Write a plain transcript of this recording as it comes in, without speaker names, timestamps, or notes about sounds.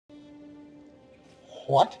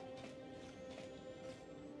What?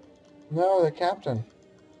 No, the captain.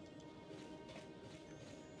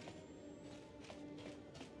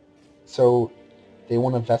 So, they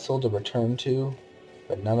want a vessel to return to,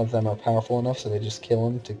 but none of them are powerful enough, so they just kill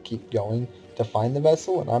him to keep going to find the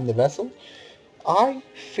vessel, and I'm the vessel? I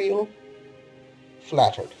feel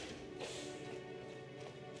flattered.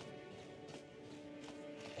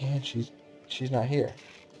 And she's not here.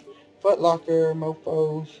 Footlocker,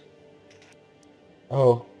 mofos.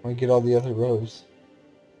 Oh, I get all the other rows.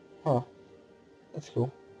 Huh. That's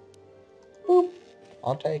cool. Boop.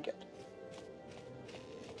 I'll take it.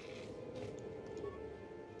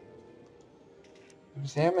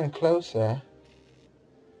 Examine closer.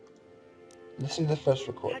 Listen to the first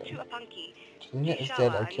recording. Selena is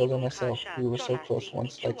dead. I killed her myself. We were so close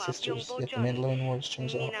once, like sisters, yet the Mandalorian Wars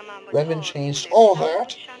changed all. Revan changed all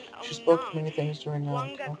that. She spoke many things during the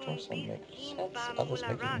encounter. Some make sense, others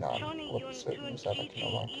make it none. What is certain is that I can no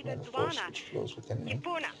longer command the force which flows within me.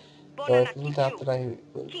 Though I have little doubt that I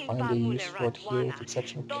will find a use for it here, with the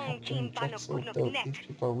exception of Captain Drexel, though these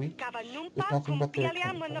people are weak, with nothing but their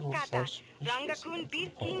chemical selves.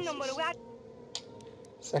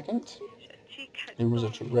 Second, there was a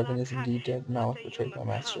true Revan is indeed dead. Malak betrayed my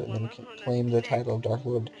master and then claimed the title of Dark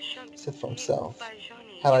Lord Sith for himself.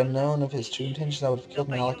 Had I known of his true intentions, I would have killed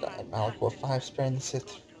Malak at Malak War 5, sparing the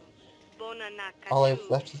Sith. All I have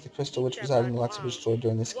left is the crystal which resided in the Galaxy destroyed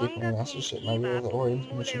during the escape of my master's ship. My rule of the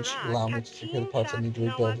Orient's mission should allow me to secure the parts I need to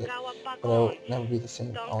rebuild it, but I will never be the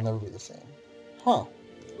same. I'll never be the same. Huh.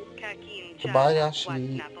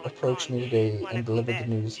 Kobayashi approached me today and delivered the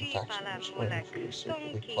news of factions running free,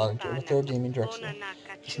 secretly plotting to overthrow Damien Drexel.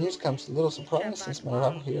 This news comes a little surprise. Since my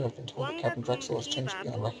arrival here, I've been told that Captain Drexel has changed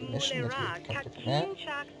beyond recognition, that he has become a different man,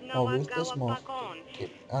 more ruthless, more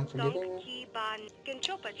unforgiving.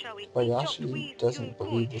 Kobayashi doesn't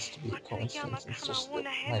believe this to be a coincidence. It's just that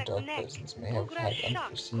my dark presence may have had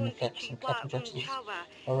unforeseen effects on Captain Drexel's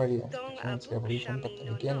already unconvinced, I believe him, but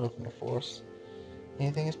then again, within the Force,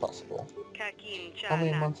 anything is possible. How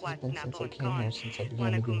many months has it been since I came here, since I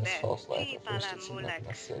began living this false life? At first it seemed like a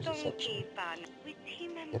necessary deception.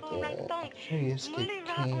 Yet the opportunity to escape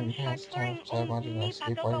came past time for I wanted to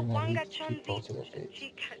escape. Why didn't I lead these people to their fates?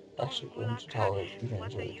 I actually grown to tolerate, even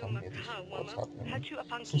enjoy the company of these what's happening.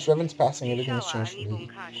 Since Revan's passing, everything has changed for me.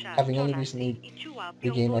 Having only recently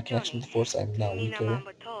regained my connection to the Force, I am now weaker.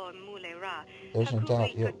 There's no doubt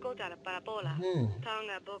he's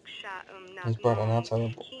brought an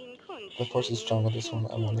outside. The Force is strong with this one.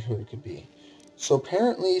 I wonder who it could be. So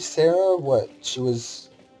apparently Sarah, she was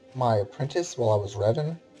my apprentice while I was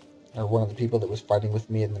Revan, or one of the people that was fighting with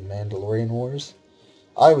me in the Mandalorian Wars.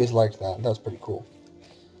 I always liked that. That was pretty cool.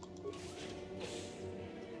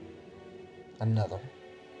 Another.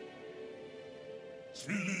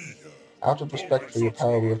 Out of respect for your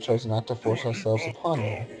power, we have chosen not to force ourselves upon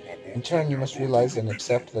you. In turn, you must realize and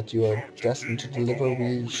accept that you are destined to deliver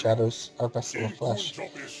we shadows our vessel of flesh.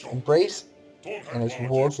 Embrace, and its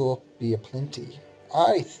rewards will be aplenty.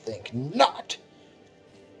 I think not!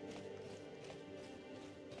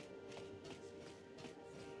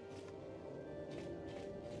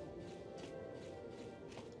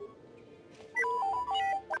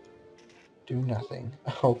 Do nothing.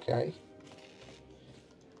 Okay.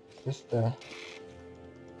 Is this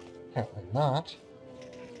apparently not.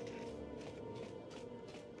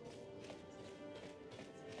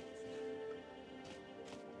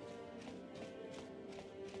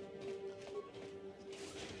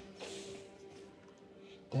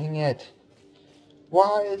 Dang it.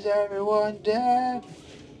 Why is everyone dead?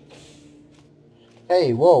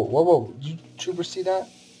 Hey, whoa. Did you troopers see that?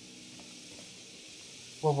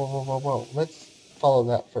 Whoa. Let's follow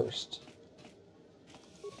that first.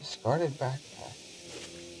 Discarded backpack.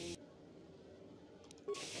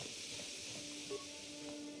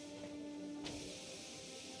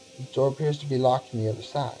 The door appears to be locked on the other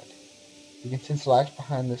side. You can sense life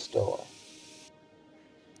behind this door.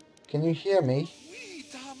 Can you hear me?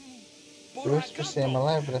 The whispers say I'm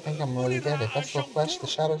alive, but I think I'm already dead. If that's the flesh the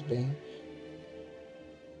shadows being.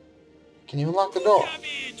 Can you unlock the door?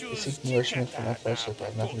 I seek nourishment for my flesh, if I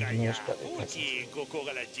have nothing to nourish but your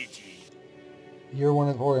presence. You're one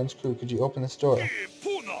of Orion's crew. Could you open this door? I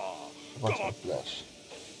want my flesh.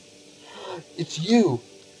 It's you!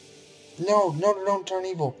 No, don't turn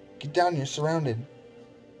evil. Get down, you're surrounded.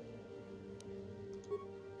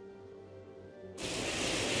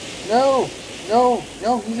 No,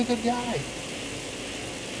 he's a good guy.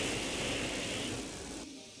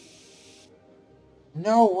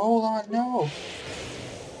 No, hold on, no.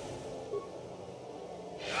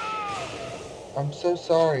 I'm so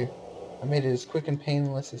sorry. I made it as quick and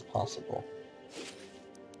painless as possible.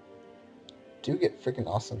 do get freaking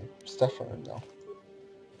awesome stuff from him, though.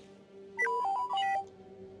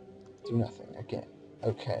 Do nothing again.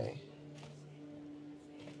 Okay.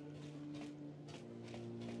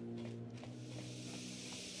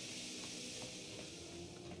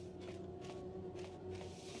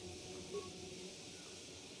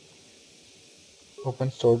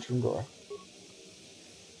 Open storage room door.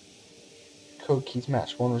 Code keys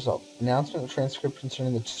match. One result. Announcement of transcript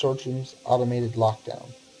concerning the storage room's automated lockdown.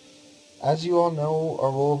 As you all know,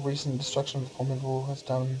 our role of recent destruction of the Coleman rule has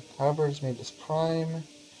done, however, has made this prime.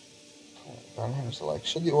 Brownhammer select.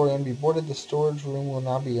 Should the Orion be boarded, the storage room will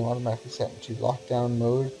now be automatically set into lockdown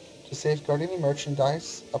mode to safeguard any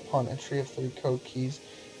merchandise. Upon entry of 3 code keys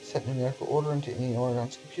set in numerical order into any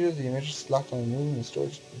Orion's computer, the emergency lockdown removed and the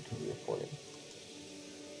storage room can be reported.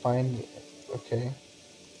 Find. Okay.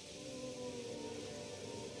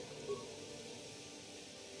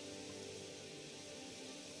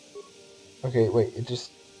 Okay, wait, it just...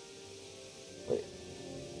 Wait.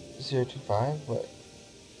 025? What?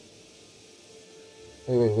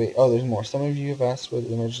 Wait. Oh, there's more. Some of you have asked whether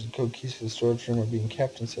the emergency code keys for the storage room are being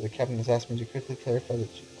kept, and so the captain has asked me to quickly clarify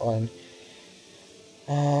that you find...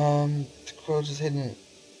 the code is hidden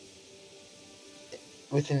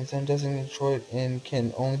within its own designated droid and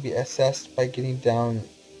can only be accessed by getting down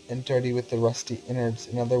and dirty with the rusty innards.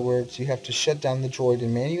 In other words, you have to shut down the droid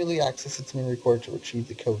and manually access its memory core to retrieve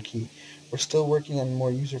the code key. We're still working on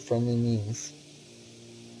more user-friendly means.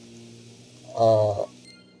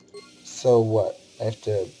 So what? I have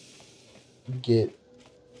to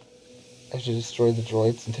destroy the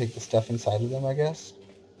droids and take the stuff inside of them, I guess?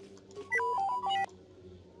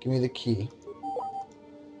 Give me the key.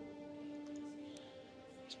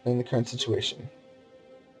 Explain the current situation.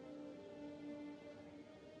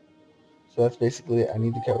 So that's basically it. I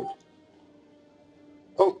need the code.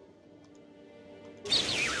 Oh!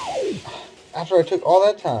 After I took all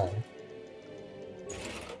that time.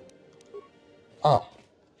 Ah,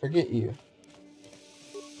 forget you.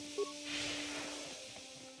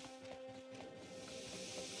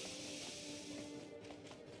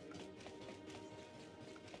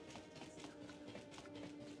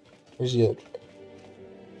 Where's the other?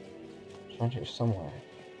 It's around here somewhere.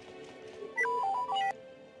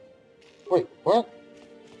 Wait, what?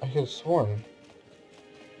 I could have sworn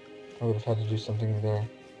I would have had to do something there.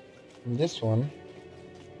 And this one.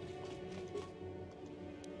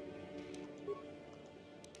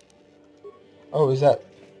 Oh, is that...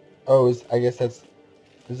 Oh, I guess that's...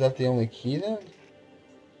 Is that the only key then?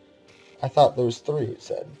 I thought there was 3, it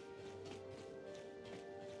said.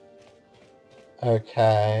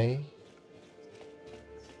 Okay.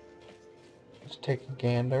 Let's take a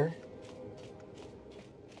gander.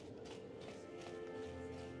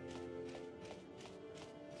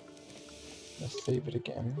 Let's save it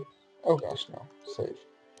again. Oh gosh, no. Save.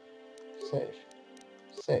 Save.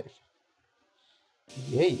 Save.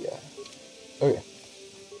 Yeah. Okay.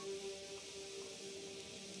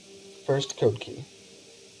 First code key.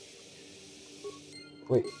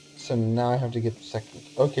 Wait, so now I have to get the second.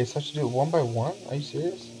 Okay, so I have to do it one by one? Are you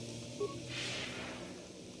serious?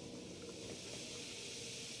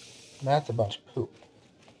 That's a bunch of poop.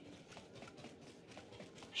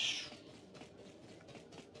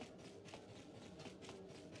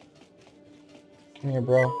 Come here,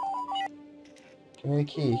 bro. Give me the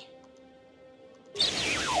key.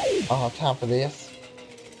 I don't have time for this.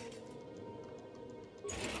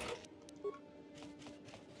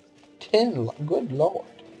 Good lord.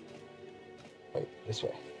 Wait, this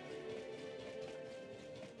way.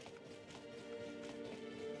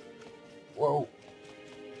 Whoa.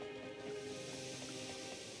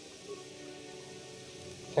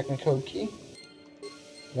 Second code key.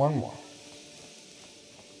 One more.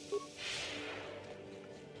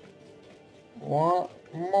 One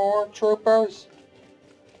more, troopers.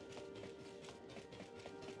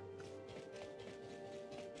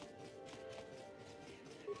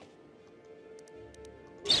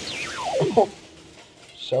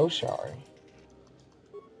 So sorry.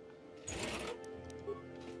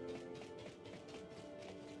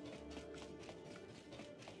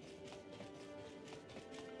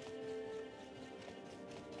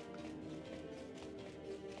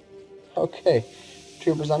 Okay,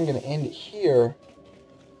 troopers, I'm gonna end it here.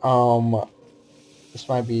 This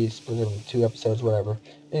might be split into 2 episodes, whatever.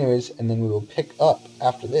 Anyways, and then we will pick up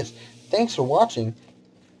after this. Thanks for watching.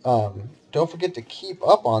 Don't forget to keep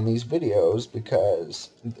up on these videos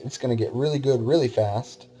because it's going to get really good really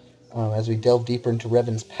fast. As we delve deeper into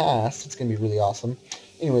Revan's past, it's going to be really awesome.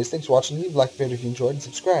 Anyways, thanks for watching. Leave a like if you enjoyed and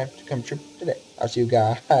subscribe to come trip today. I'll see you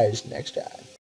guys next time.